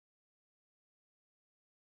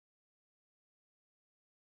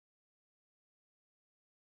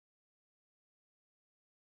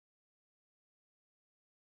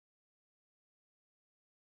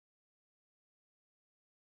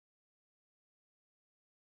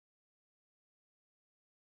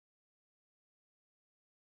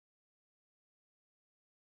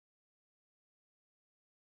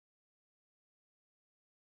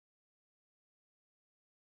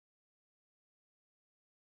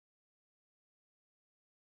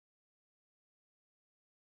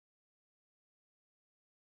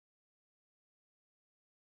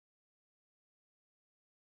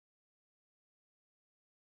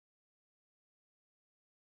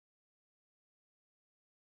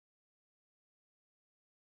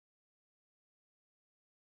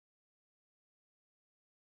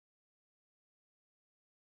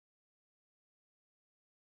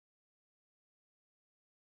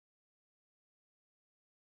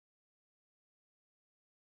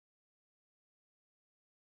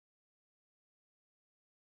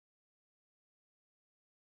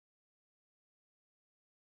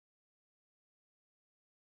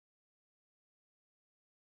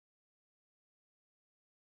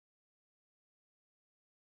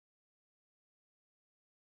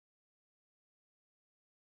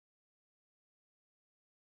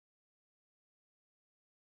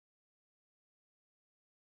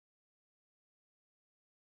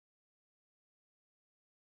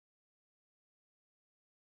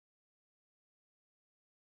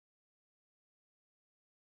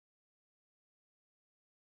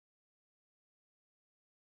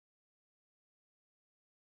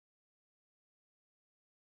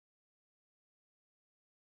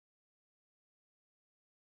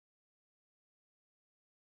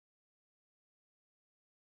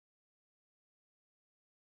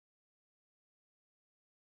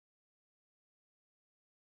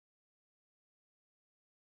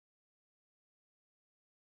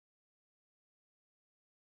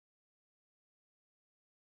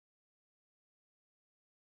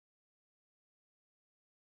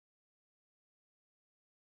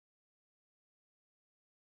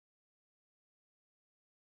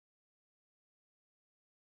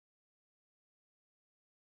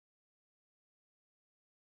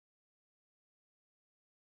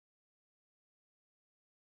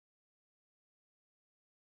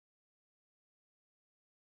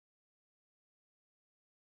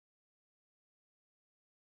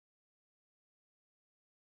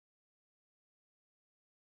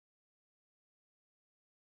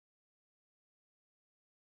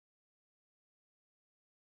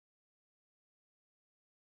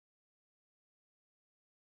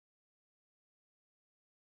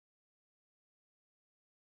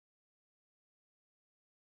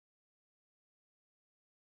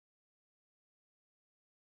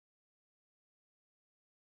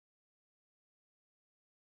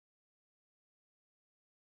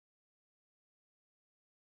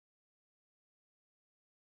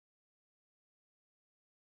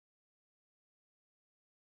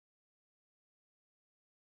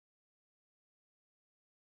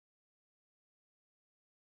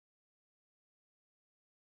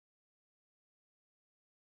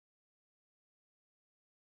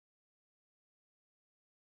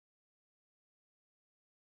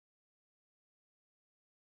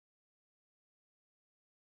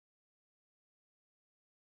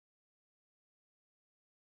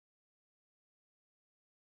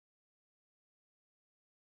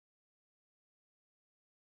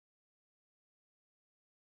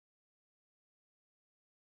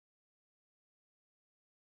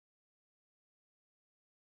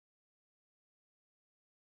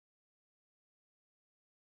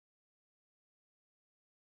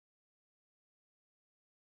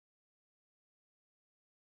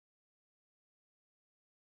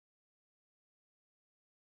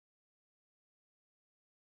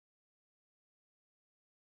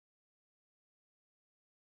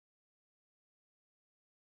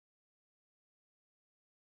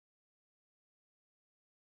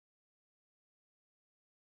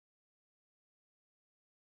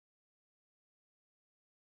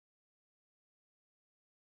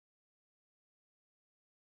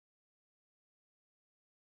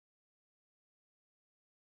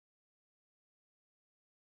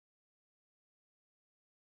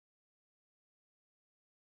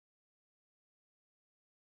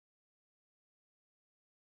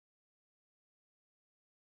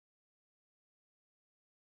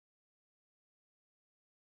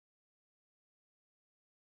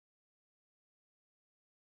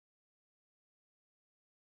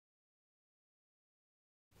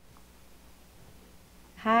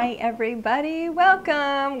Hi everybody,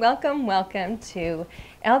 welcome to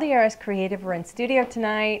LDRS Creative. We're in studio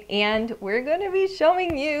tonight and we're going to be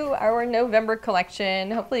showing you our November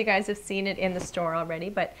collection. Hopefully you guys have seen it in the store already,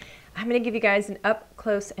 but I'm going to give you guys an up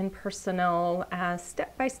close and personal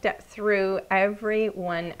step-by-step through every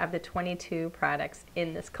one of the 22 products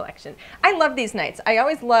in this collection. I love these nights. I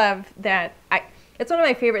always love that. It's one of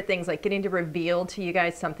my favorite things, like getting to reveal to you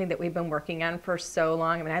guys something that we've been working on for so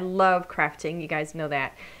long. I mean, I love crafting, you guys know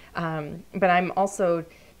that. But I'm also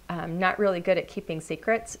not really good at keeping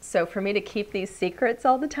secrets. So for me to keep these secrets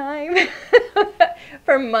all the time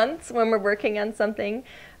for months when we're working on something,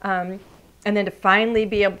 and then to finally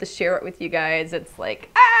be able to share it with you guys, it's like,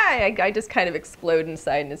 I just kind of explode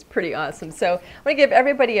inside, and it's pretty awesome. So I want to give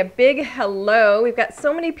everybody a big hello. We've got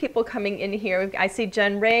so many people coming in here. I see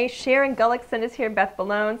Jen Ray, Sharon Gullickson is here, Beth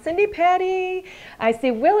Ballone, Cindy Patty. I see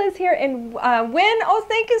Will is here, and Wynn, oh,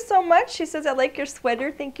 thank you so much. She says, I like your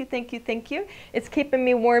sweater. Thank you, thank you, thank you. It's keeping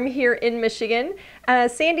me warm here in Michigan.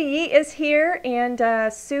 Sandy Yee is here,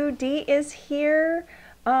 and Sue D is here.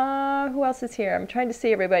 Who else is here? I'm trying to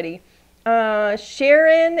see everybody.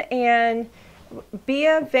 Sharon and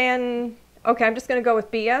Bia Van, okay, I'm just going to go with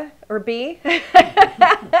Bia, or B.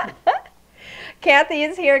 Kathy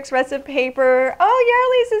is here, Expressive Paper.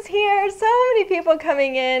 Oh, Yarly's is here. So many people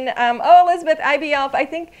coming in. Oh, Elizabeth IBL, I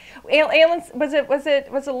think, Alan, was it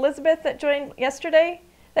Elizabeth that joined yesterday?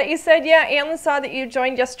 That you said, yeah, Alan saw that you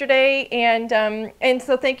joined yesterday, and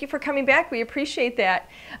so thank you for coming back. We appreciate that.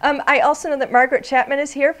 I also know that Margaret Chapman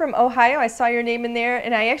is here from Ohio. I saw your name in there,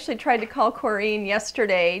 and I actually tried to call Corrine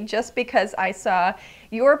yesterday just because I saw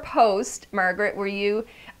your post, Margaret, where you,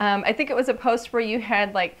 I think it was a post where you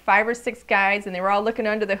had like 5 or 6 guys, and they were all looking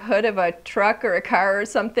under the hood of a truck or a car or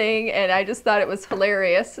something, and I just thought it was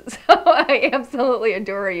hilarious. So I absolutely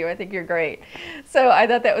adore you. I think you're great. So I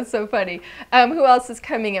thought that was so funny. Who else is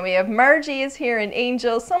coming in? We have Margie is here, and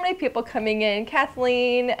Angel. So many people coming in.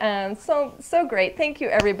 Kathleen. So great. Thank you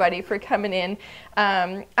everybody for coming in.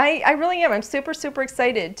 I really am. I'm super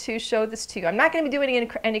excited to show this to you. I'm not going to be doing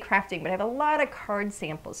any crafting, but I have a lot of card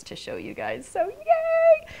samples to show you guys. So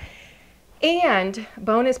yay! And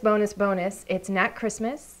bonus, it's not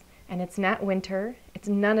Christmas and it's not winter. It's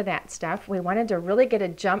none of that stuff. We wanted to really get a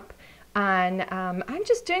jump on, I'm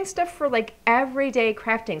just doing stuff for like everyday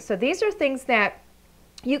crafting. So these are things that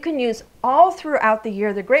you can use all throughout the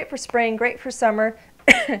year. They're great for spring, great for summer,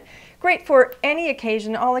 great for any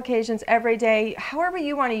occasion, all occasions, every day, however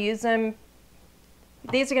you want to use them.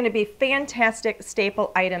 These are going to be fantastic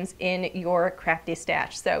staple items in your crafty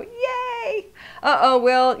stash. So yay!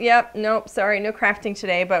 Will, yep, nope, sorry, no crafting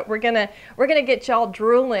today, but we're gonna get y'all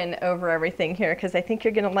drooling over everything here because I think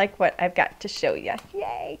you're gonna like what I've got to show you.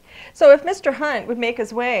 Yay! So if Mr. Hunt would make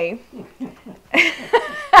his way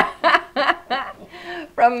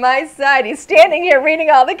from my side, he's standing here reading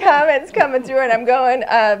all the comments coming through, and I'm going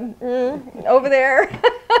over there.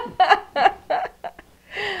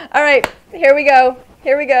 All right, here we go.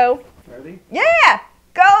 Here we go. Ready? Yeah!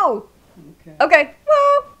 Go! Okay.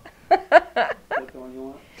 Whoa! Is that the one you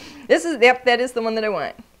want? This is, yep, that is the one that I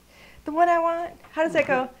want. The one I want? How does that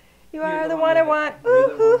go? You are the one I want.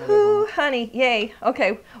 Ooh, hoo, hoo, honey. Yay.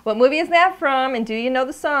 Okay. What movie is that from? And do you know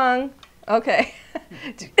the song? Okay.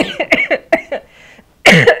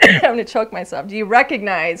 I'm going to choke myself. Do you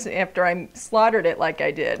recognize after I slaughtered it like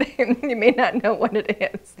I did? You may not know what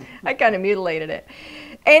it is. I kind of mutilated it.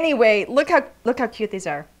 Anyway, look how cute these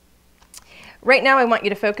are. Right now I want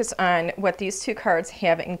you to focus on what these two cards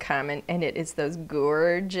have in common, and it is those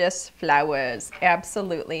gorgeous flowers.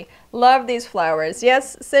 Absolutely. Love these flowers.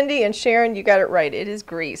 Yes, Cindy and Sharon, you got it right. It is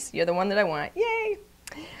Greece. You're the one that I want. Yay.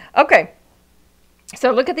 Okay.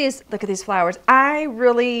 So look at these flowers. I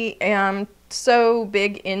really am so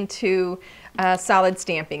big into solid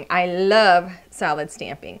stamping. I love solid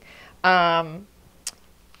stamping. So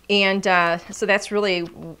that's really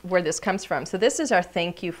where this comes from. So this is our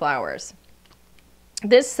thank you flowers.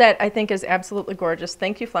 This set I think is absolutely gorgeous.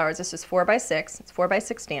 Thank you flowers. This is 4x6. It's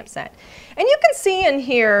 4x6 stamp set. And you can see in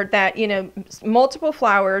here that, you know, multiple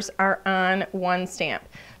flowers are on one stamp.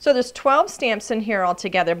 So there's 12 stamps in here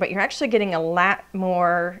altogether, but you're actually getting a lot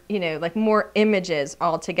more, you know, like more images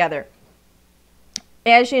all together.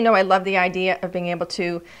 As you know, I love the idea of being able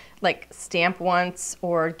to like stamp once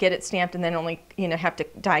or get it stamped and then only, you know, have to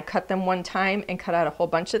die cut them one time and cut out a whole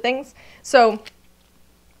bunch of things. So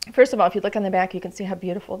first of all, if you look on the back, you can see how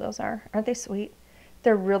beautiful those are. Aren't they sweet?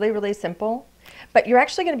 They're really simple, but you're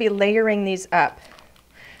actually going to be layering these up.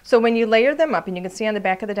 So when you layer them up, and you can see on the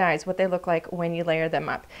back of the dies what they look like when you layer them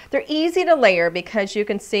up. They're easy to layer because you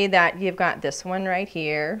can see that you've got this one right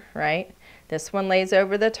here, right? This one lays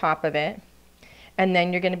over the top of it. and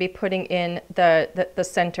then you're going to be putting in the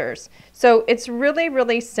centers. So it's really,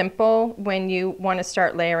 really simple when you want to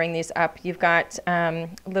start layering these up. You've got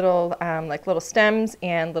little stems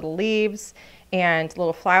and little leaves and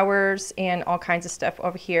little flowers and all kinds of stuff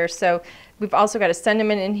over here. So we've also got a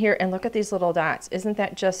sentiment in here, and look at these little dots. Isn't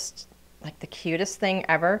that just like the cutest thing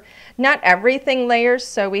ever? Not everything layers,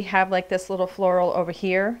 so we have like this little floral over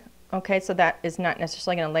here. Okay, so that is not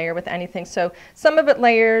necessarily going to layer with anything. So some of it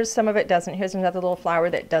layers, some of it doesn't. Here's another little flower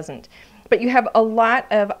that doesn't. But you have a lot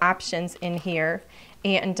of options in here.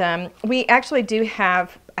 And we actually do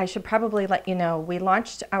have, I should probably let you know, we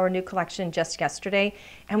launched our new collection just yesterday,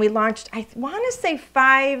 and we launched, I want to say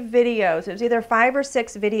 5 videos. It was either 5 or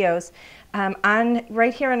 6 videos on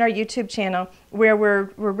right here on our YouTube channel, where we're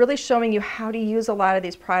really showing you how to use a lot of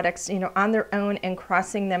these products, you know, on their own and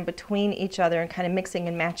crossing them between each other and kind of mixing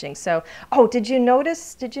and matching. So, oh, did you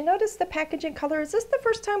notice the packaging color? Is this the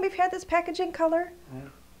first time we've had this packaging color?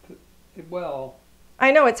 Well,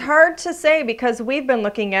 I know it's hard to say because we've been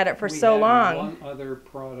looking at it for so long. One other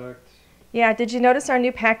product. Yeah, did you notice our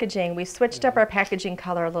new packaging? We switched up our packaging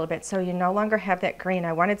color a little bit, so you no longer have that green.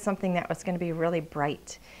 I wanted something that was going to be really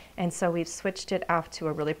bright, and so we've switched it off to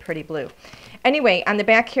a really pretty blue. Anyway, on the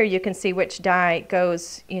back here you can see which dye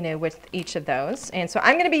goes, you know, with each of those. And so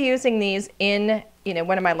I'm going to be using these in, you know,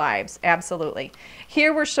 one of my lives, absolutely.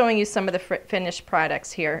 Here we're showing you some of the finished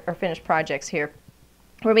products here, or finished projects here,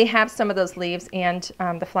 where we have some of those leaves and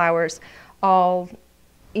the flowers all,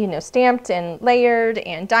 you know, stamped and layered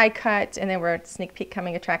and die cut, and then we're at Sneak Peek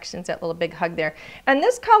Coming Attractions, that little big hug there. And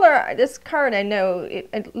this color, this card, I know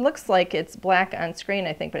it looks like it's black on screen,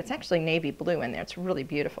 I think, but it's actually navy blue in there. It's really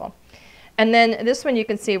beautiful. And then this one you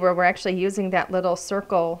can see where we're actually using that little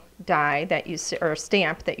circle die that you see, or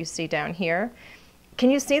stamp that you see down here.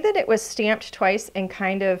 Can you see that it was stamped twice in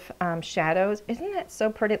kind of shadows? Isn't that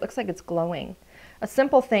so pretty? It looks like it's glowing. A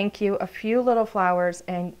simple thank you, a few little flowers,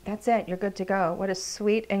 and that's it. You're good to go. What a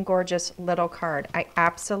sweet and gorgeous little card. I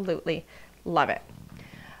absolutely love it.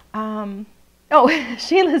 Oh,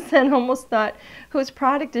 Sheila said, almost thought, whose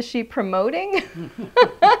product is she promoting?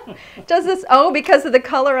 Does this, oh, because of the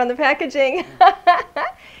color on the packaging.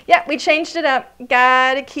 Yeah, we changed it up.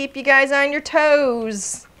 Gotta keep you guys on your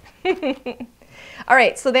toes. All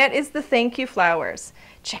right, so that is the thank you flowers.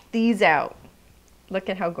 Check these out. Look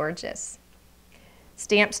at how gorgeous.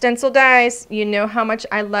 Stamp stencil dies. You know how much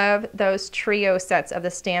I love those trio sets of the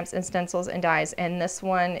stamps and stencils and dies, and this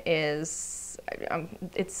one is,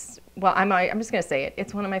 well, I'm just going to say it.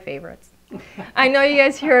 It's one of my favorites. I know you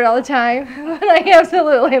guys hear it all the time, but I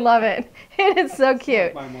absolutely love it. It is so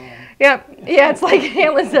cute. Like my mom. Yep. Yeah, it's like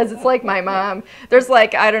Alan says, it's like my mom. There's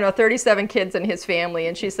like, I don't know, 37 kids in his family,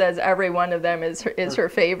 and she says every one of them is her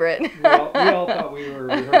favorite. We all thought we were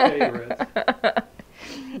her favorites.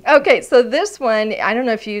 Okay, so this one, I don't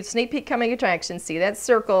know if you Sneak Peek Coming Attractions, see that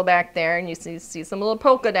circle back there, and you see some little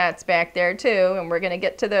polka dots back there too, and we're going to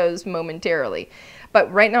get to those momentarily.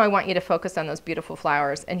 But right now I want you to focus on those beautiful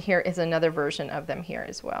flowers, and here is another version of them here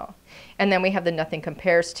as well. And then we have the Nothing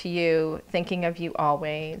Compares to You, Thinking of You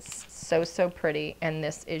Always, so, so pretty, and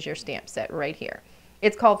this is your stamp set right here.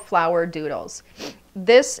 It's called Flower Doodles.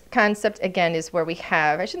 This concept, again, is where we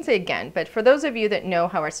have, I shouldn't say again, but for those of you that know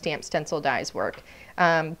how our stamp stencil dies work,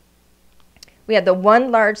 we have the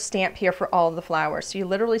one large stamp here for all of the flowers. So you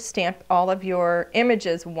literally stamp all of your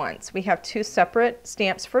images once. We have 2 separate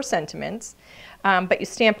stamps for sentiments, but you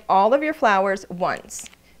stamp all of your flowers once.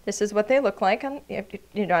 This is what they look like on,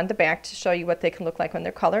 you know, on the back to show you what they can look like when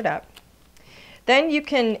they're colored up. Then you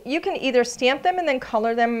can either stamp them and then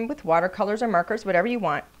color them with watercolors or markers, whatever you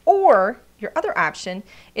want, or your other option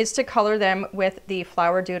is to color them with the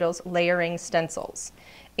Flower Doodles layering stencils.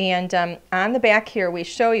 And on the back here, we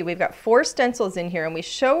show you, we've got 4 stencils in here, and we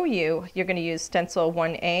show you, you're going to use stencil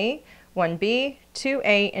 1A, 1B,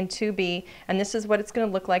 2A, and 2B, and this is what it's going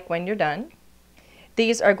to look like when you're done.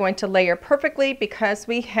 These are going to layer perfectly because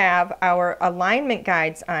we have our alignment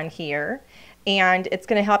guides on here, and it's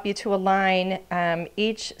going to help you to align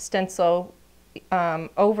each stencil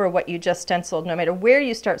over what you just stenciled, no matter where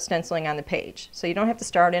you start stenciling on the page. So you don't have to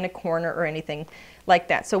start in a corner or anything like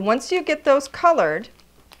that. So once you get those colored,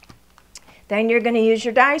 then you're going to use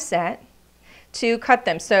your die set to cut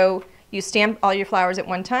them. So you stamp all your flowers at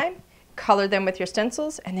one time, color them with your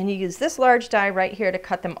stencils, and then you use this large die right here to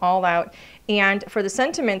cut them all out. And for the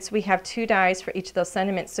sentiments, we have 2 dies for each of those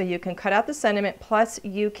sentiments, so you can cut out the sentiment, plus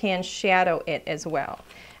you can shadow it as well.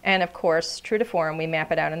 And of course, true to form, we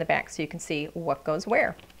map it out in the back so you can see what goes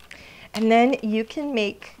where. And then you can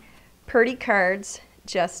make pretty cards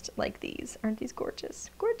just like these. Aren't these gorgeous?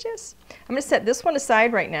 Gorgeous. I'm going to set this one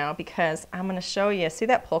aside right now because I'm going to show you. See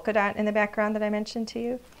that polka dot in the background that I mentioned to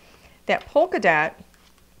you? That polka dot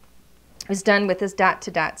is done with this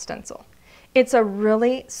dot-to-dot stencil. It's a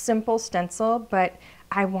really simple stencil, but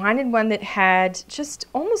I wanted one that had just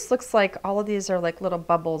almost looks like all of these are like little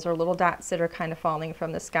bubbles or little dots that are kind of falling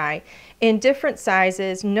from the sky in different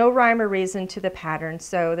sizes, no rhyme or reason to the pattern.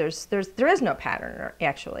 So there is no pattern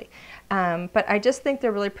actually. But I just think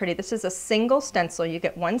they're really pretty. This is a single stencil. You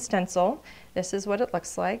get one stencil. This is what it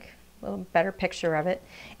looks like, a little better picture of it.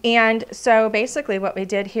 And so basically what we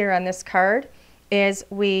did here on this card is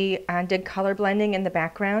we did color blending in the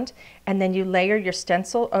background, and then you layer your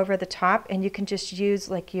stencil over the top, and you can just use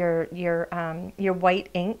like your white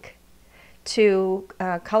ink to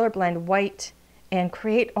color blend white and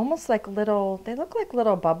create almost like little, they look like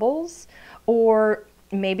little bubbles, or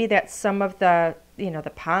maybe that's some of the, you know, the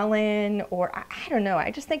pollen, or I don't know.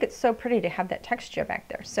 I just think it's so pretty to have that texture back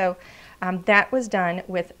there. So that was done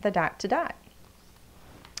with the dot to dot.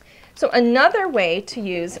 So another way to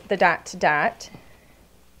use the dot to dot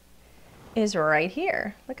is right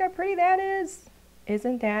here. Look how pretty that is.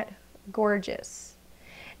 Isn't that gorgeous?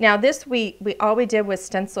 Now this all we did was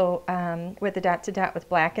stencil with the dot to dot with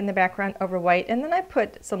black in the background over white, and then I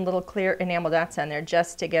put some little clear enamel dots on there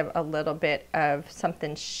just to give a little bit of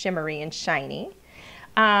something shimmery and shiny.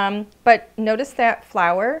 But notice that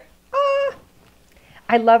flower.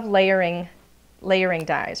 I love layering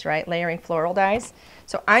dies, right? Layering floral dies.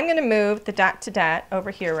 So I'm going to move the dot to dot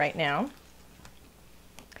over here right now.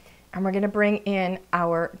 And we're going to bring in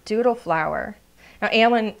our doodle flower. Now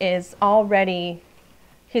Alan is already,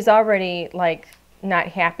 he's already like not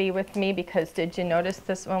happy with me because did you notice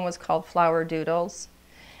this one was called Flower Doodles?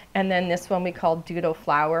 And then this one we called Doodle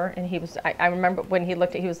Flower. And he was, I remember when he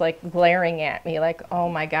looked at, he was like glaring at me like, oh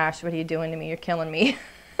my gosh, what are you doing to me? You're killing me.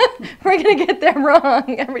 We're going to get them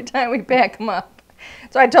wrong every time we back them up.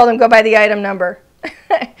 So I told him go by the item number.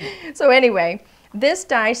 So anyway, this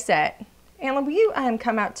die set, Alan, will you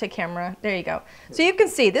come out to camera? There you go. So you can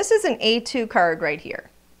see this is an A2 card right here.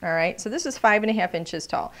 All right, so this is 5.5 inches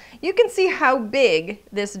tall. You can see how big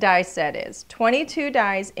this die set is. 22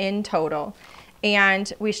 dies in total.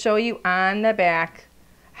 And we show you on the back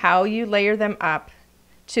how you layer them up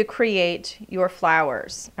to create your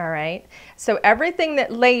flowers, all right? So everything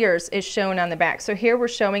that layers is shown on the back. So here we're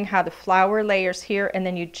showing how the flower layers here, and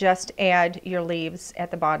then you just add your leaves at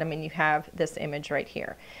the bottom and you have this image right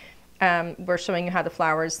here. We're showing you how the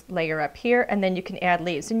flowers layer up here, and then you can add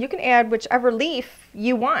leaves. And you can add whichever leaf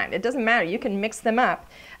you want. It doesn't matter. You can mix them up.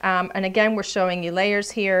 And again, we're showing you layers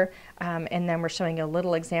here, and then we're showing you a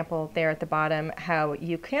little example there at the bottom how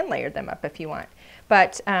you can layer them up if you want.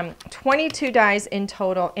 But 22 dies in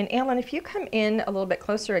total. And Alan, if you come in a little bit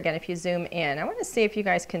closer again, if you zoom in, I want to see if you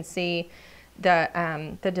guys can see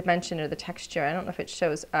the dimension or the texture. I don't know if it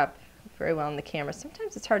shows up very well in the camera.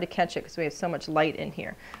 Sometimes it's hard to catch it because we have so much light in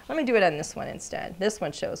here. Let me do it on this one instead. This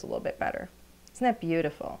one shows a little bit better. Isn't that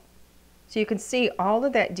beautiful? So you can see all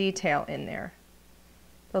of that detail in there,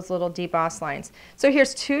 those little deboss lines. So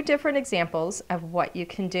here's two different examples of what you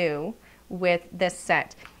can do with this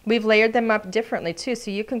set. We've layered them up differently too,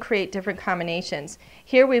 so you can create different combinations.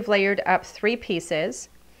 Here we've layered up 3 pieces,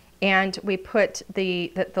 and we put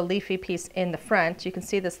the leafy piece in the front. You can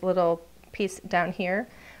see this little piece down here.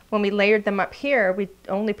 When we layered them up here, we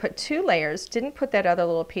only put 2 layers, didn't put that other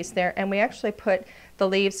little piece there, and we actually put the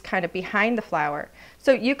leaves kind of behind the flower.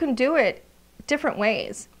 So you can do it different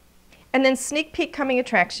ways. And then sneak peek coming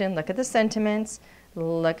attraction, look at the sentiments,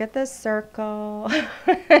 look at the circle.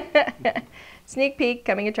 Sneak peek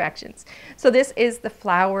coming attractions. So this is the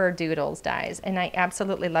Flower Doodles dies, and I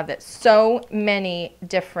absolutely love it. So many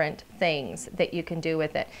different things that you can do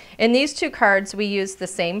with it. In these 2 cards, we use the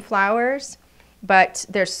same flowers, but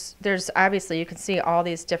there's obviously, you can see all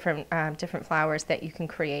these different different flowers that you can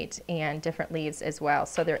create, and different leaves as well.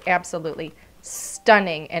 So they're absolutely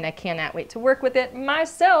stunning, and I cannot wait to work with it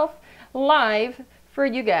myself live for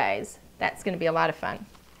you guys. That's going to be a lot of fun.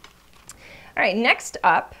 All right, next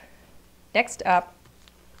up,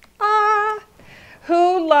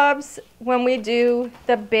 who loves when we do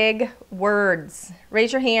the big words?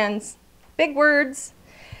 Raise your hands. Big words.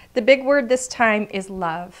 The big word this time is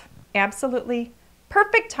love. Absolutely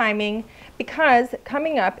perfect timing, because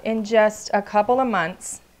coming up in just a couple of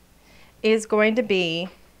months is going to be,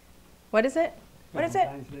 what is it? What is it?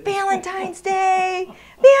 Valentine's Day!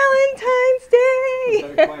 Valentine's Day!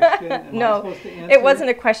 Is that a question? Am No, I supposed to answer? it wasn't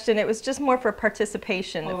a question. It was just more for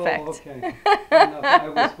participation effect. Okay. I don't know if I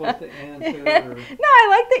was supposed to answer. Or... No, I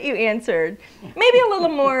like that you answered. Maybe a little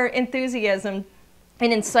more enthusiasm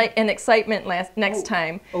and excitement next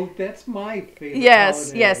time. Oh, that's my favorite Yes,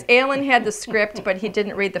 holiday. yes. Alan had the script, but he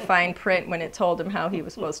didn't read the fine print when it told him how he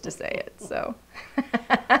was supposed to say it. So,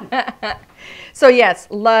 so yes,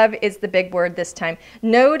 love is the big word this time.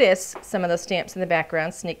 Notice some of those stamps in the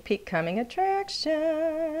background. Sneak peek coming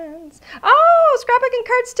attractions. Oh, Scrapbooking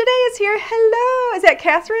Cards Today is here. Hello. Is that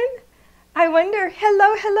Catherine? I wonder.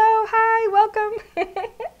 Hello, hello. Hi,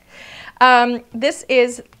 welcome. This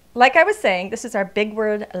is, like I was saying, this is our big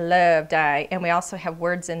word love die, and we also have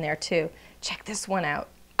words in there too. Check this one out.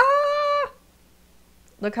 Ah!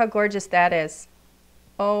 Look how gorgeous that is.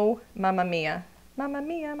 Oh, mamma mia. Mamma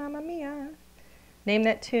mia, mamma mia. Name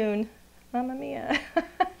that tune. Mamma mia.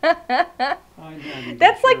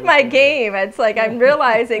 That's like my game. It's like I'm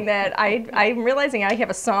realizing that I'm realizing I have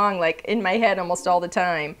a song like in my head almost all the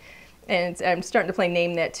time. And I'm starting to play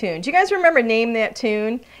Name That Tune. Do you guys remember Name That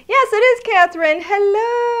Tune? Yes, it is Catherine.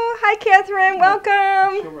 Hello. Hi, Catherine.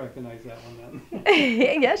 Welcome. She'll recognize that one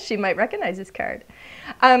then. Yes, she might recognize this card.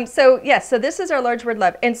 So this is our large word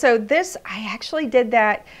love. And so this, I actually did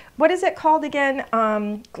that. What is it called again?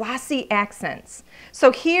 Glossy accents.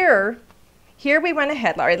 So here we went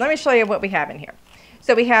ahead. All right, let me show you what we have in here.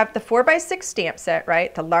 So we have the 4x6 stamp set,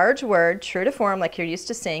 right? The large word, true to form, like you're used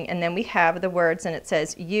to seeing. And then we have the words, and it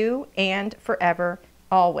says you and forever,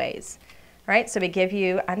 always. All right, so we give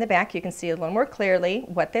you, on the back, you can see a little more clearly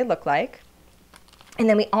what they look like. And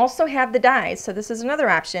then we also have the dies. So this is another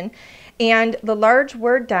option. And the large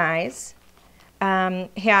word dies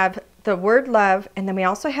have the word love, and then we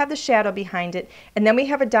also have the shadow behind it. And then we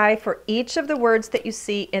have a die for each of the words that you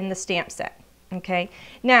see in the stamp set. Okay,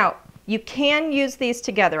 now, you can use these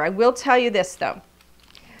together. I will tell you this though.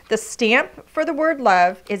 The stamp for the word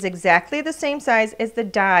love is exactly the same size as the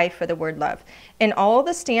die for the word love. And all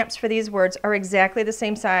the stamps for these words are exactly the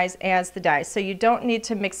same size as the dies. So you don't need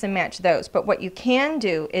to mix and match those. But what you can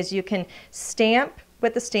do is you can stamp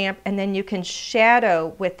with the stamp, and then you can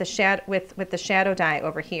shadow with the shadow die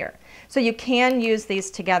over here. So you can use these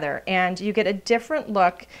together, and you get a different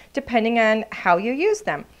look depending on how you use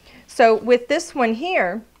them. So with this one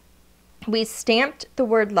here, we stamped the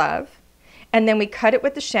word love, and then we cut it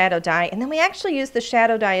with the shadow die, and then we actually used the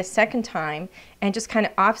shadow die a second time and just kind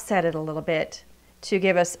of offset it a little bit to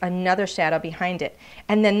give us another shadow behind it.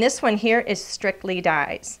 And then this one here is strictly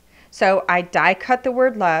dies. So I die cut the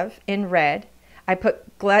word love in red. I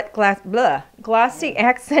put glossy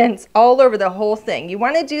accents all over the whole thing. You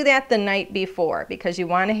want to do that the night before because you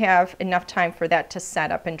want to have enough time for that to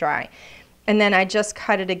set up and dry. And then I just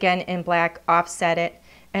cut it again in black, offset it.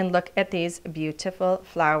 And look at these beautiful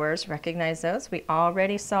flowers. Recognize those? We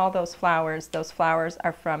already saw those flowers. Those flowers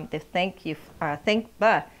are from the Thank You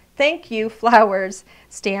Flowers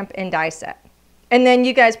stamp and die set. And then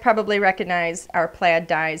you guys probably recognize our plaid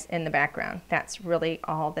dies in the background. That's really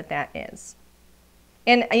all that is.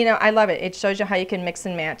 And you know, I love it. It shows you how you can mix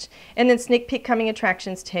and match. And then sneak peek coming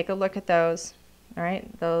attractions. Take a look at those. All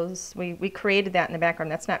right, those, we created that in the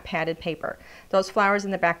background. That's not padded paper. Those flowers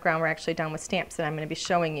in the background were actually done with stamps that I'm going to be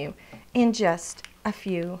showing you in just a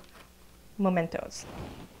few momentos.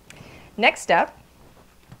 Next up,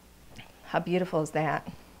 how beautiful is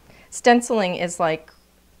that? Stenciling is like,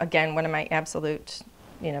 again, one of my absolute,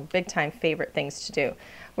 big time favorite things to do.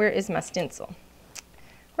 Where is my stencil?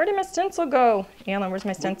 Where did my stencil go? Alan, where's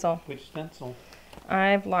my stencil? Which stencil?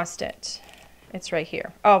 I've lost it. It's right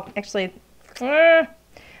here. Oh, actually, all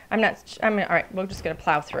right, we're just going to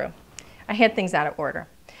plow through. I had things out of order.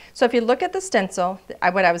 So if you look at the stencil,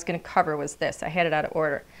 what I was going to cover was this. I had it out of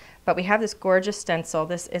order. But we have this gorgeous stencil.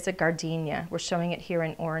 This is a gardenia. We're showing it here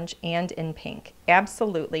in orange and in pink.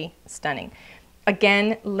 Absolutely stunning.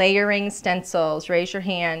 Again, layering stencils. Raise your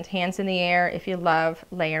hand, hands in the air if you love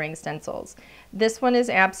layering stencils. This one is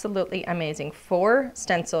absolutely amazing. 4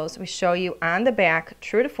 stencils. We show you on the back,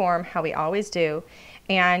 true to form, how we always do.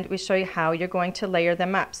 And we show you how you're going to layer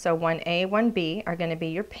them up. So 1A, 1B are going to be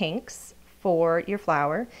your pinks for your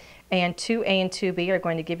flower. And 2A and 2B are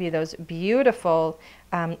going to give you those beautiful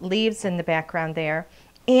leaves in the background there.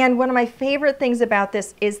 And one of my favorite things about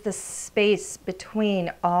this is the space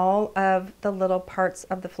between all of the little parts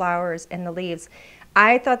of the flowers and the leaves.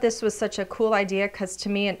 I thought this was such a cool idea because to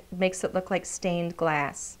me it makes it look like stained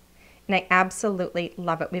glass. And I absolutely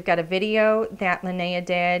love it. We've got a video that Linnea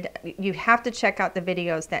did. You have to check out the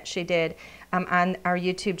videos that she did on our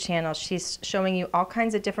YouTube channel. She's showing you all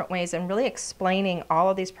kinds of different ways and really explaining all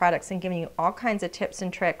of these products and giving you all kinds of tips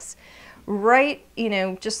and tricks right,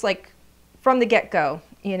 just like from the get-go,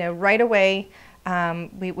 right away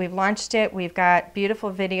We've launched it. We've got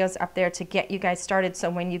beautiful videos up there to get you guys started, so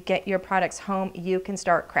when you get your products home, you can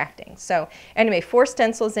start crafting. So anyway, 4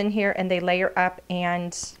 stencils in here, and they layer up,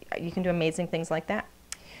 and you can do amazing things like that.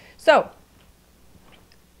 So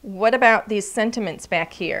what about these sentiments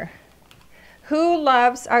back here? Who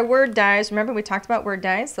loves our word dies? Remember we talked about word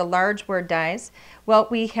dies, the large word dies. Well,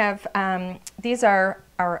 we have, these are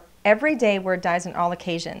our everyday word dies on all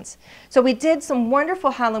occasions. So we did some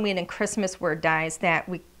wonderful Halloween and Christmas word dies that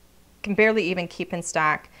we can barely even keep in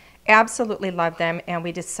stock. Absolutely love them, and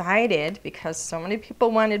we decided, because so many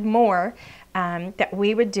people wanted more, that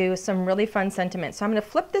we would do some really fun sentiments. So I'm going to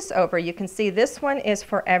flip this over. You can see this one is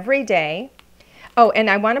for every day. Oh, and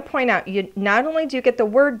I want to point out, you not only do you get the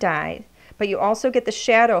word die, but you also get the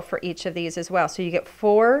shadow for each of these as well. So you get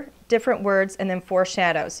 4 different words and then 4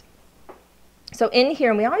 shadows. So in here,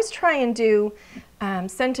 and we always try and do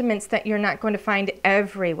sentiments that you're not going to find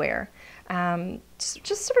everywhere.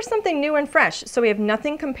 Just for something new and fresh. So we have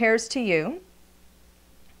nothing compares to you.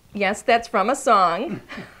 Yes, that's from a song.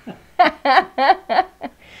 Can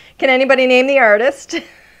anybody name the artist?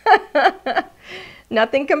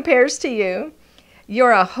 Nothing compares to you.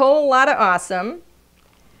 You're a whole lot of awesome.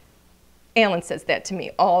 Alan says that to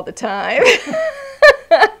me all the time.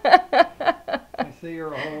 I see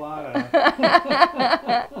you're a whole lot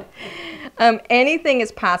of. Anything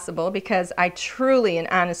is possible, because I truly and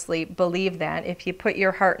honestly believe that if you put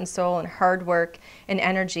your heart and soul and hard work and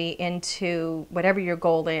energy into whatever your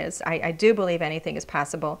goal is, I do believe anything is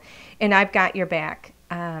possible. And I've got your back.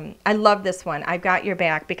 I love this one. I've got your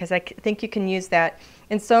back, because I think you can use that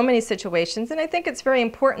in so many situations, and I think it's very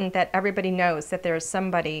important that everybody knows that there is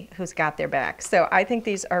somebody who's got their back. So I think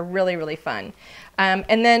these are really, really fun.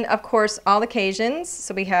 And then, of course, all occasions.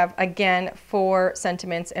 So we have, again, 4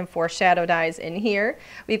 sentiments and 4 shadow dies in here.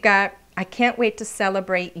 We've got, I can't wait to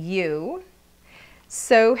celebrate you.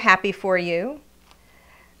 So happy for you.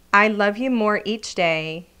 I love you more each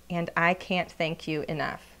day, and I can't thank you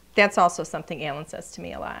enough. That's also something Alan says to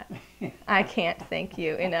me a lot. I can't thank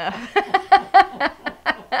you enough.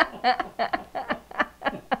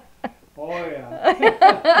 Oh,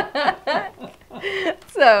 yeah.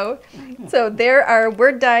 So there are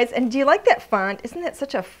word dies. And do you like that font? Isn't that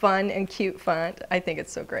such a fun and cute font? I think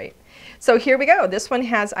it's so great. So here we go. This one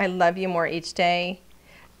has I love you more each day.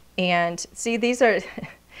 And see, these are,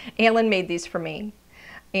 Alan made these for me.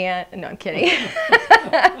 And no, I'm kidding.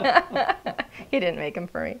 He didn't make them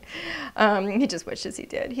for me. He just wishes he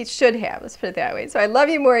did. He should have, let's put it that way. So I love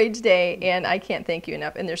you more each day, and I can't thank you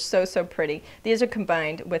enough. And they're so, so pretty. These are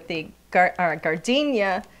combined with the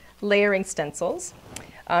gardenia layering stencils.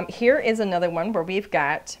 Here is another one where we've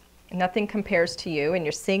got nothing compares to you, and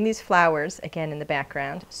you're seeing these flowers again in the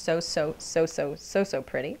background. So, so, so, so, so, so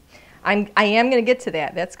pretty. I am going to get to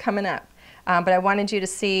that. That's coming up. But I wanted you to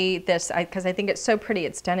see this because I think it's so pretty.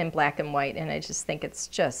 It's done in black and white, and I just think it's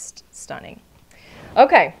just stunning.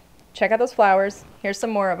 Okay, check out those flowers. Here's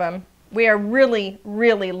some more of them. We are really,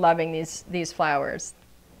 really loving these flowers.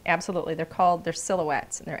 Absolutely. They're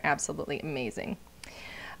silhouettes, and they're absolutely amazing.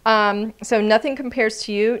 So nothing compares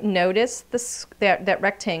to you. Notice that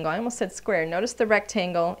rectangle. I almost said square. Notice the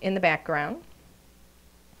rectangle in the background.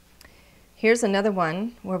 Here's another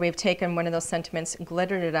one where we've taken one of those sentiments,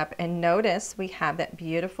 glittered it up, and notice we have that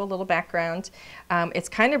beautiful little background. It's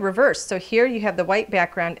kind of reversed. So here you have the white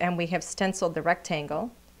background, and we have stenciled the rectangle.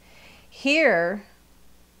 Here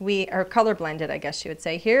we are color blended, I guess you would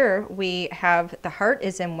say. Here we have the heart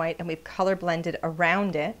is in white, and we've color blended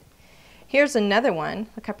around it. Here's another one.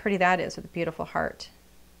 Look how pretty that is with a beautiful heart.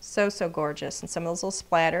 So, so gorgeous. And some of those little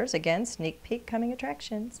splatters, again, sneak peek coming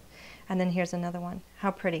attractions. And then here's another one. How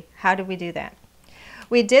pretty. How did we do that?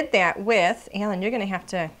 We did that with, Alan, you're going to have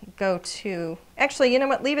to go to, actually, you know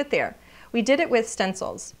what, leave it there. We did it with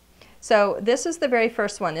stencils. So this is the very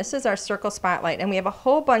first one. This is our circle spotlight, and we have a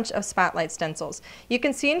whole bunch of spotlight stencils. You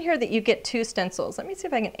can see in here that you get 2 stencils. Let me see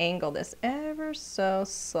if I can angle this ever so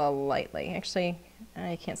slightly. Actually,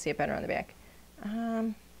 I can't see it better on the back.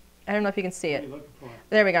 I don't know if you can see it.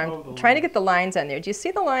 There we go. I'm trying to get the lines on there. Do you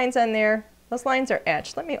see the lines on there? Those lines are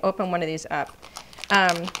etched. Let me open one of these up.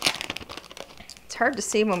 It's hard to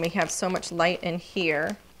see when we have so much light in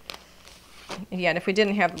here. Yeah, and if we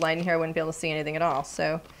didn't have the light in here, I wouldn't be able to see anything at all.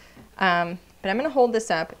 So, but I'm going to hold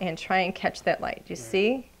this up and try and catch that light. Do you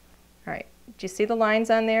see? All right. Do you see the lines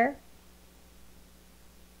on there?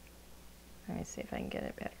 Let me see if I can get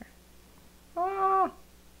it better. Oh,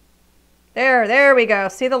 there we go.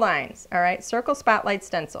 See the lines. All right. Circle spotlight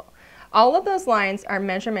stencil. All of those lines are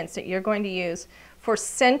measurements that you're going to use for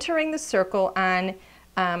centering the circle on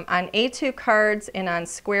on A2 cards and on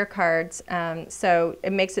square cards, so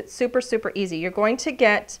it makes it super, super easy. You're going to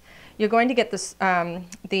get this,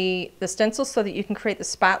 the stencil so that you can create the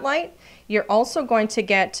spotlight. You're also going to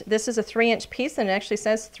get, this is a 3-inch piece, and it actually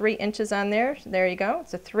says 3 inches on there. There you go.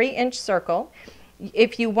 It's a 3-inch circle.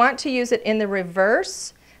 If you want to use it in the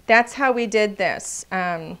reverse, that's how we did this.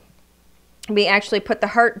 We actually put the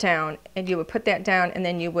heart down, and you would put that down, and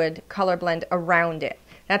then you would color blend around it.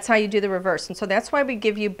 That's how you do the reverse, and so that's why we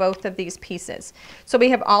give you both of these pieces. So we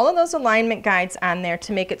have all of those alignment guides on there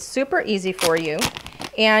to make it super easy for you,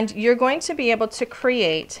 and you're going to be able to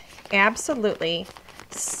create absolutely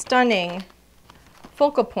stunning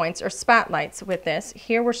focal points or spotlights with this.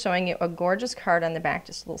 Here we're showing you a gorgeous card on the back,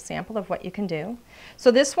 just a little sample of what you can do.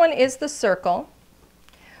 So this one is the circle.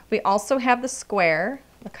 We also have the square.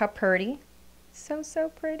 Look how pretty. So, so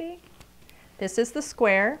pretty. This is the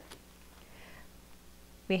square.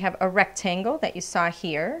 We have a rectangle that you saw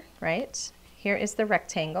here, right? Here is the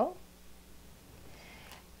rectangle.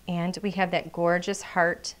 And we have that gorgeous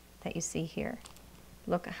heart that you see here.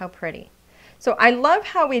 Look at how pretty. So I love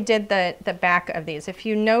how we did the back of these. If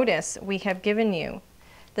you notice, we have given you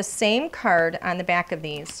the same card on the back of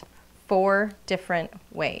these 4 different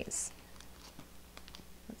ways.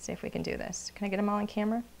 Let's see if we can do this. Can I get them all on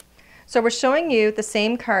camera? So we're showing you the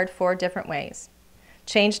same card 4 different ways.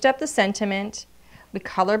 Changed up the sentiment. We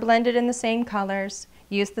color blended in the same colors,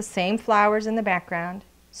 used the same flowers in the background.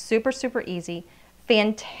 Super, super easy.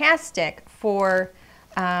 Fantastic for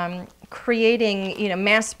creating,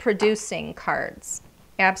 mass producing cards.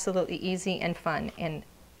 Absolutely easy and fun and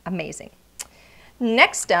amazing.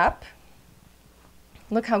 Next up,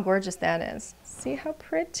 look how gorgeous that is. See how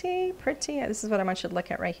pretty, pretty? This is what I want you to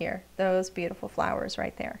look at right here. Those beautiful flowers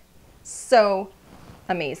right there. So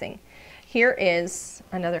amazing. Here is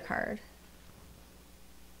another card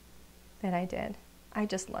that I did. I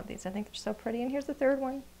just love these. I think they're so pretty. And here's the third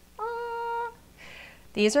one. Ah.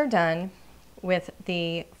 These are done with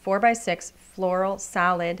the 4x6 floral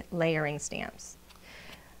solid layering stamps.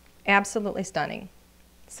 Absolutely stunning.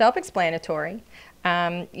 Self-explanatory.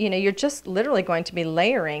 You're just literally going to be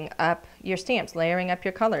layering up your stamps, layering up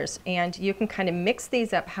your colors, and you can kind of mix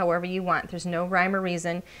these up however you want. There's no rhyme or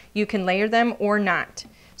reason. You can layer them or not.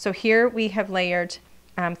 So here we have layered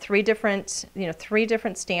 3 different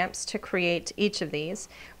stamps to create each of these,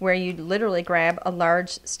 where you literally grab a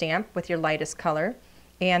large stamp with your lightest color,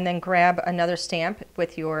 and then grab another stamp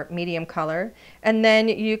with your medium color, and then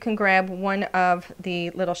you can grab one of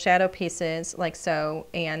the little shadow pieces like so,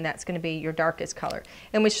 and that's going to be your darkest color.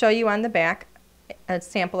 And we show you on the back a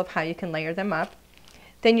sample of how you can layer them up.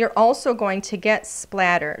 Then you're also going to get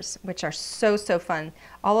splatters, which are so, so fun.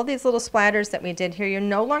 All of these little splatters that we did here, you're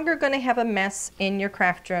no longer going to have a mess in your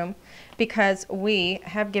craft room because we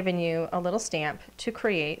have given you a little stamp to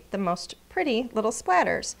create the most pretty little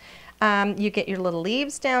splatters. You get your little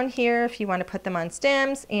leaves down here if you want to put them on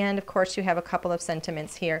stems, and of course you have a couple of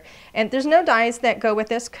sentiments here. And there's no dies that go with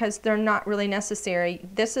this because they're not really necessary.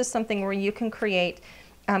 This is something where you can create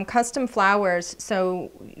custom flowers, so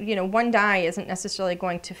one die isn't necessarily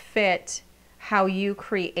going to fit how you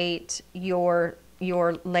create your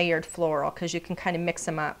layered floral, because you can kind of mix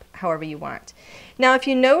them up however you want. Now if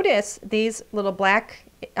you notice these little black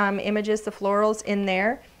images, the florals in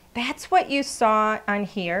there, that's what you saw on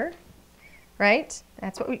here, right?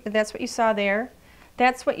 That's what you saw there.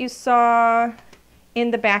 That's what you saw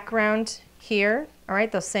in the background here, all right,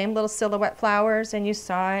 those same little silhouette flowers, and you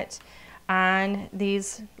saw it on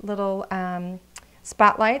these little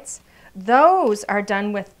spotlights. Those are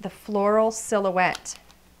done with the floral silhouette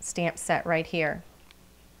stamp set right here.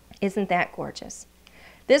 Isn't that gorgeous?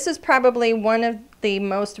 This is probably one of the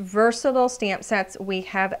most versatile stamp sets we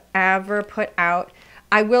have ever put out.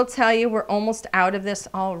 I will tell you, we're almost out of this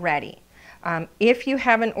already. If you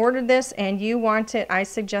haven't ordered this and you want it, I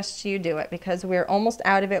suggest you do it because we're almost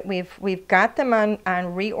out of it. We've got them on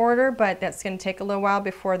reorder, but that's going to take a little while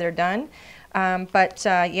before they're done.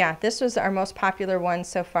 Yeah, this was our most popular one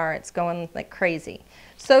so far. It's going like crazy.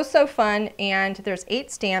 So fun, and there's 8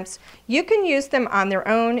 stamps. You can use them on their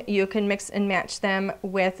own. You can mix and match them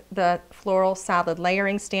with the floral solid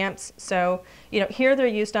layering stamps. So, here they're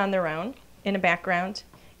used on their own in a background.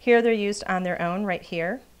 Here they're used on their own right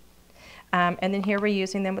here. And then here we're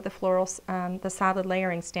using them with the floral, the solid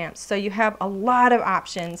layering stamps. So you have a lot of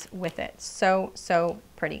options with it. So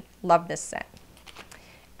pretty. Love this set.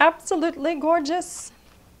 Absolutely gorgeous.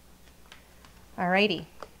 Alrighty.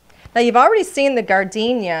 Now you've already seen the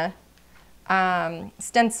gardenia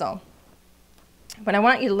stencil. What I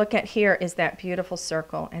want you to look at here is that beautiful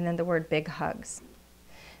circle and then the word big hugs.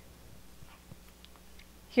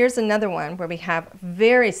 Here's another one where we have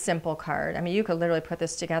very simple card. I mean, you could literally put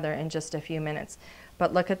this together in just a few minutes.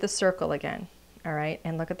 But look at the circle again, all right?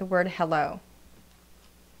 And look at the word hello.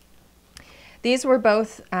 These were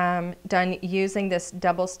both done using this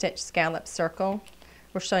double stitch scallop circle.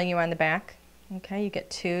 We're showing you on the back. Okay, you get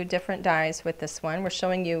 2 different dies with this one. We're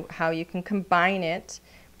showing you how you can combine it,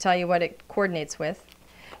 tell you what it coordinates with.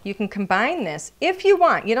 You can combine this if you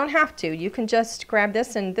want. You don't have to. You can just grab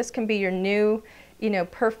this, and this can be your new,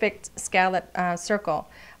 perfect scallop circle.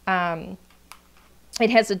 It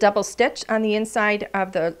has a double stitch on the inside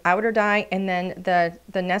of the outer die, and then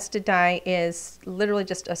the nested die is literally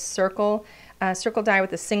just a circle die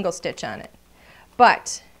with a single stitch on it.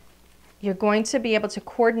 But you're going to be able to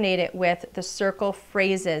coordinate it with the circle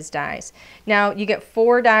phrases dies. Now you get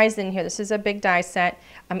 4 dies in here. This is a big die set.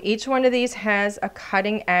 Each one of these has a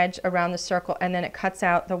cutting edge around the circle, and then it cuts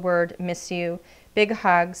out the word miss you, big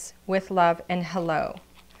hugs, with love, and hello.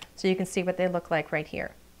 So you can see what they look like right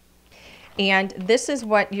here. And this is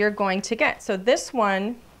what you're going to get. So this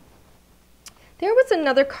one, there was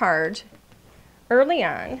another card early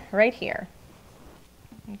on right here.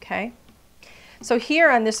 Okay. So here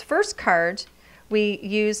on this first card, we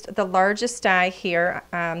used the largest die here,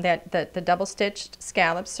 the double stitched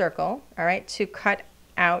scallop circle, all right, to cut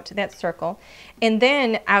out that circle. And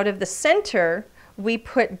then out of the center, we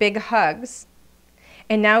put big hugs.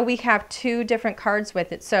 And now we have 2 different cards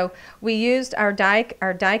with it. So we used our die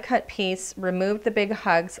cut piece, removed the big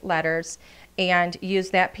hugs letters, and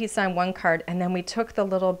used that piece on one card. And then we took the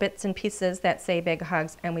little bits and pieces that say big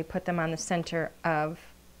hugs, and we put them on the center of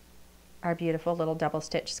our beautiful little double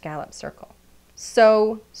stitch scallop circle.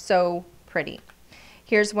 So, so pretty.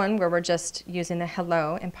 Here's one where we're just using the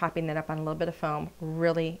hello and popping it up on a little bit of foam.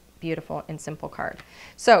 Really beautiful and simple card.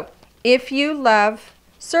 So if you love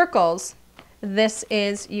circles, this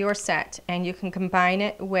is your set, and you can combine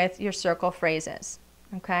it with your circle phrases.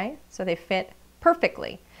 Okay, so they fit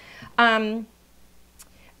perfectly. What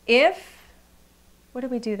do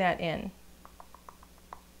we do that in?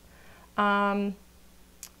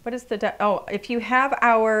 What is if you have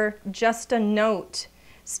our Just a Note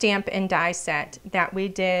stamp and die set that we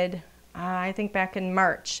did, I think back in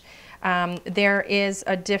March, there is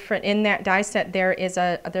a different, in that die set there's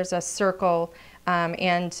a circle,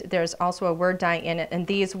 and there's also a word die in it, and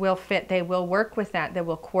these will fit. They will work with that. They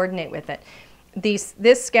will coordinate with it.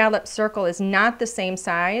 This scallop circle is not the same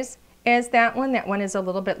size as that one. That one is a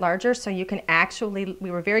little bit larger, so you can actually, we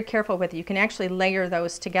were very careful with it, you can actually layer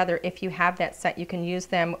those together if you have that set. You can use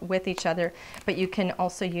them with each other, but you can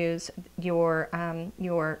also use your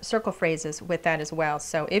circle phrases with that as well.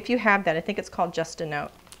 So if you have that, I think it's called Just a Note.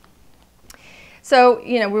 So,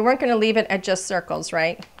 we weren't going to leave it at just circles,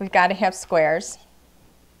 right? We've got to have squares.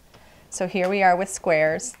 So here we are with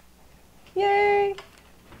squares. Yay!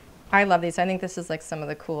 I love these. I think this is like some of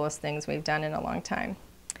the coolest things we've done in a long time.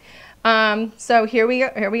 So here we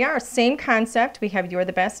are, same concept. We have You're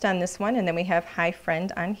the Best on this one, and then we have Hi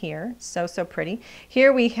Friend on here. So, so pretty.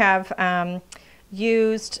 Here we have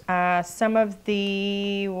used some of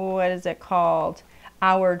the, what is it called?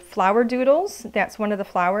 Our flower doodles. That's one of the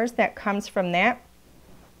flowers that comes from that.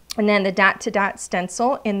 And then the dot-to-dot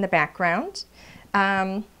stencil in the background.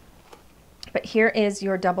 But here is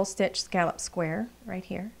your double stitch scallop square right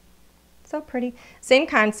here. So pretty. Same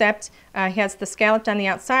concept. It has the scalloped on the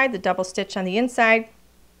outside, the double stitch on the inside.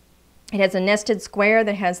 It has a nested square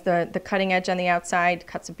that has the cutting edge on the outside,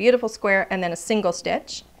 cuts a beautiful square, and then a single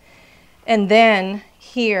stitch. And then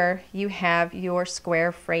here you have your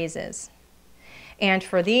square phrases. And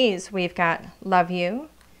for these, we've got Love You,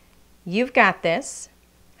 You've Got This,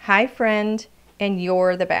 Hi Friend, and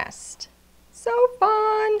You're the Best. So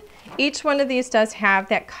fun! Each one of these does have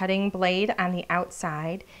that cutting blade on the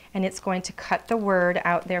outside, and it's going to cut the word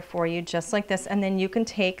out there for you just like this, and then you can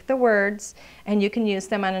take the words and you can use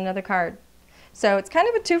them on another card. So it's kind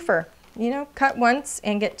of a twofer, cut once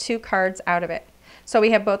and get 2 cards out of it. So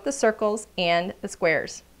we have both the circles and the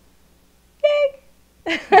squares.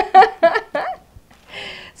 Yay!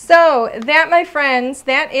 So that, my friends,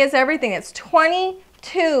 that is everything. It's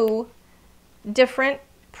 22 different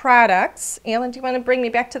products. Alan, do you want to bring me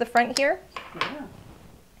back to the front here? Yeah.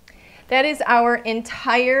 That is our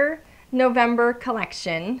entire November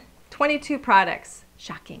collection. 22 products.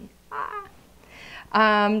 Shocking.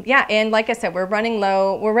 Yeah, and like I said, we're running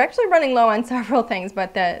low. We're actually running low on several things,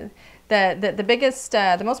 but the biggest,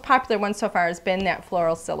 the most popular one so far has been that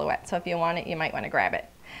floral silhouette. So if you want it, you might want to grab it.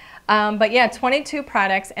 But yeah, 22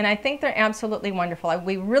 products, and I think they're absolutely wonderful.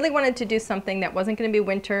 We really wanted to do something that wasn't going to be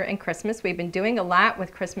winter and Christmas. We've been doing a lot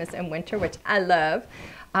with Christmas and winter, which I love.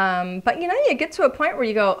 But you get to a point where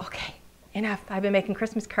you go, okay, enough. I've been making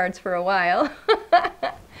Christmas cards for a while.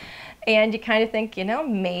 And you kind of think, you know,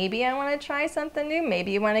 maybe I want to try something new.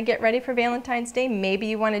 Maybe you want to get ready for Valentine's Day. Maybe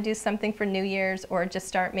you want to do something for New Year's, or just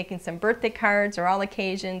start making some birthday cards or all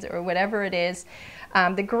occasions or whatever it is.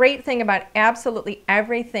 The great thing about absolutely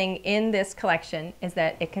everything in this collection is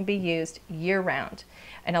that it can be used year-round.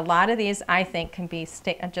 And a lot of these, I think, can be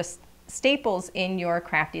just staples in your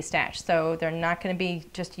crafty stash. So they're not going to be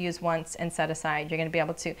just used once and set aside. You're going to be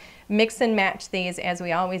able to mix and match these, as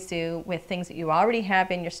we always do, with things that you already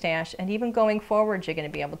have in your stash. And even going forward, you're going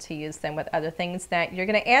to be able to use them with other things that you're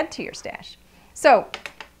going to add to your stash. So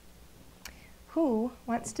who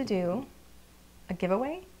wants to do a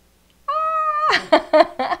giveaway?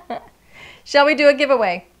 Ah! Shall we do a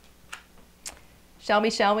giveaway? Shall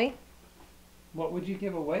we? What would you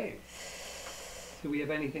give away? Do we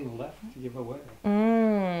have anything left to give away?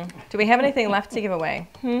 Do we have anything left to give away?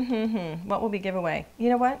 What will we give away?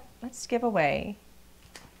 You know what? Let's give away.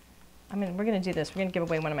 I mean, we're going to do this. We're going to give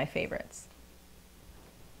away one of my favorites.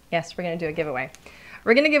 Yes, we're going to do a giveaway.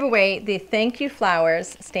 We're going to give away the Thank You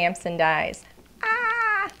Flowers Stamps and Dies.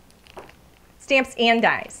 Ah! Stamps and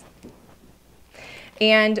dies.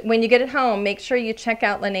 And when you get it home, make sure you check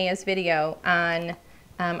out Linnea's video on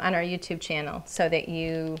our YouTube channel so that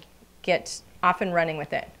you get off and running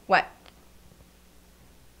with it. What?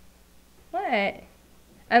 What?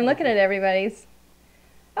 I'm looking at everybody's.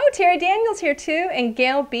 Oh, Terry Daniels here too, and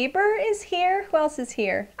Gail Bieber is here. Who else is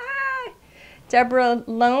here? Ah, Deborah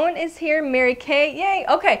Lone is here. Mary Kay, yay.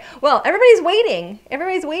 Okay, well, everybody's waiting.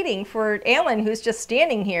 Everybody's waiting for Alan, who's just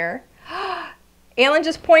standing here. Alan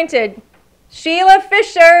just pointed. Sheila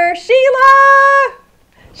Fisher,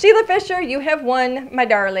 Sheila Fisher, you have won, my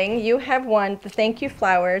darling. You have won the Thank You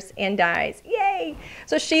Flowers and Dies. Yay!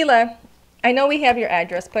 So Sheila, I know we have your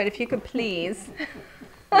address, but if you could please,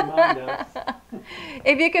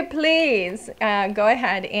 if you could please go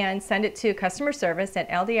ahead and send it to customer service at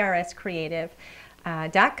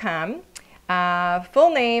ldrscreative.com,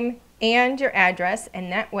 full name and your address,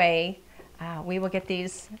 and that way we will get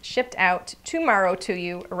these shipped out tomorrow to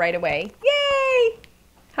you right away. Yay!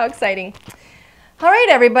 How exciting. All right,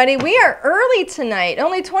 everybody, we are early tonight.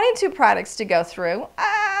 Only 22 products to go through.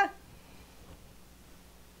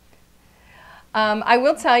 I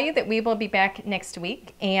will tell you that we will be back next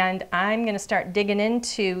week, and I'm going to start digging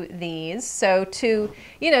into these. So to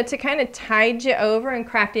kind of tide you over in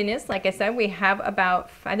craftiness, like I said, we have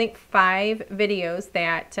about, I think, 5 videos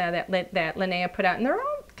that Linnea put out, and they're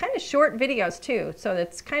all kind of short videos too. So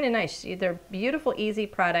that's kind of nice. They're beautiful, easy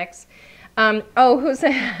products. Will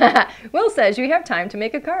says you have time to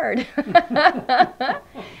make a card. I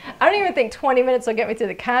don't even think 20 minutes will get me to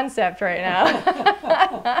the concept right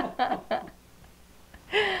now.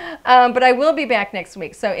 But I will be back next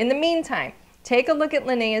week. So in the meantime, take a look at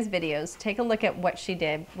Linnea's videos. Take a look at what she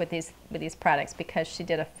did with these products, because she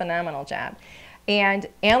did a phenomenal job. And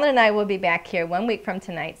Alan and I will be back here 1 week from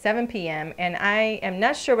tonight, 7 p.m. And I am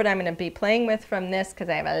not sure what I'm going to be playing with from this, because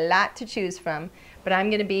I have a lot to choose from. But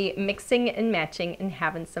I'm going to be mixing and matching and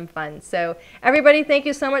having some fun. So everybody, thank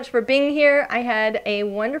you so much for being here. I had a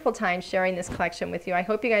wonderful time sharing this collection with you. I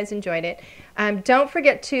hope you guys enjoyed it. Don't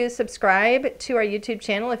forget to subscribe to our YouTube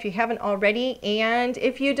channel if you haven't already. And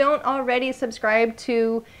if you don't already subscribe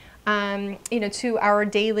to to our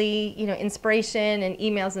daily inspiration and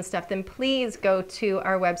emails and stuff, then please go to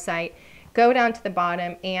our website. Go down to the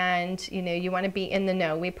bottom, and you want to be in the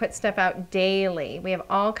know. We put stuff out daily. We have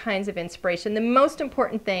all kinds of inspiration. The most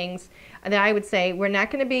important things that I would say, we're not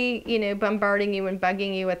going to be bombarding you and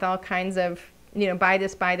bugging you with all kinds of buy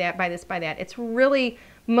this, buy that, buy this, buy that. It's really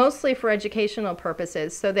mostly for educational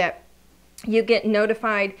purposes, so that you get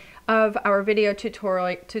notified of our video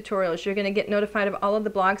tutorials. You're going to get notified of all of the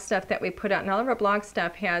blog stuff that we put out, and all of our blog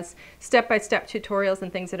stuff has step-by-step tutorials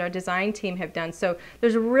and things that our design team have done. So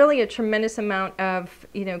there's really a tremendous amount of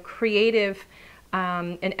creative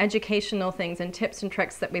and educational things and tips and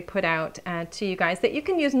tricks that we put out to you guys that you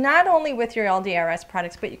can use not only with your LDRS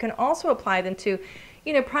products, but you can also apply them to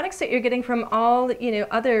products that you're getting from all,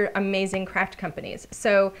 other amazing craft companies.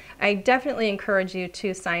 So I definitely encourage you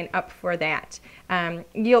to sign up for that.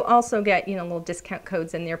 You'll also get, little discount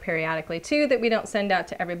codes in there periodically too that we don't send out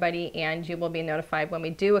to everybody, and you will be notified when we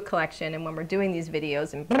do a collection and when we're doing these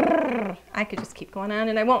videos. And brrr, I could just keep going on,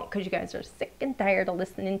 and I won't, because you guys are sick and tired of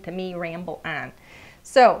listening to me ramble on.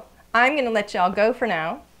 So I'm going to let y'all go for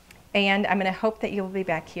now, and I'm going to hope that you'll be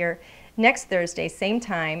back here next Thursday, same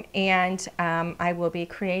time, and I will be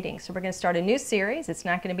creating. So we're going to start a new series. It's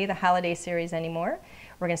not going to be the holiday series anymore.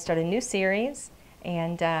 We're going to start a new series,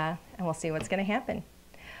 and we'll see what's going to happen.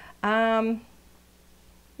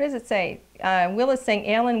 What does it say? Will is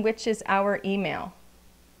saying, Alan, which is our email?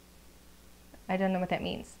 I don't know what that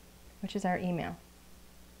means. Which is our email?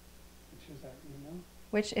 Which is our email?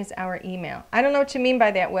 Which is our email? I don't know what you mean by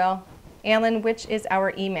that, Will. Alan, which is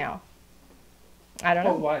our email? I don't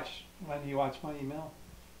know. When you watch my email?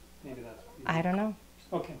 Maybe that's what you I don't know.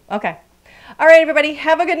 Okay. Okay. All right, everybody.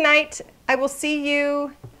 Have a good night. I'll see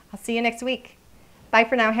you next week. Bye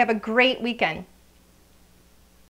for now. Have a great weekend.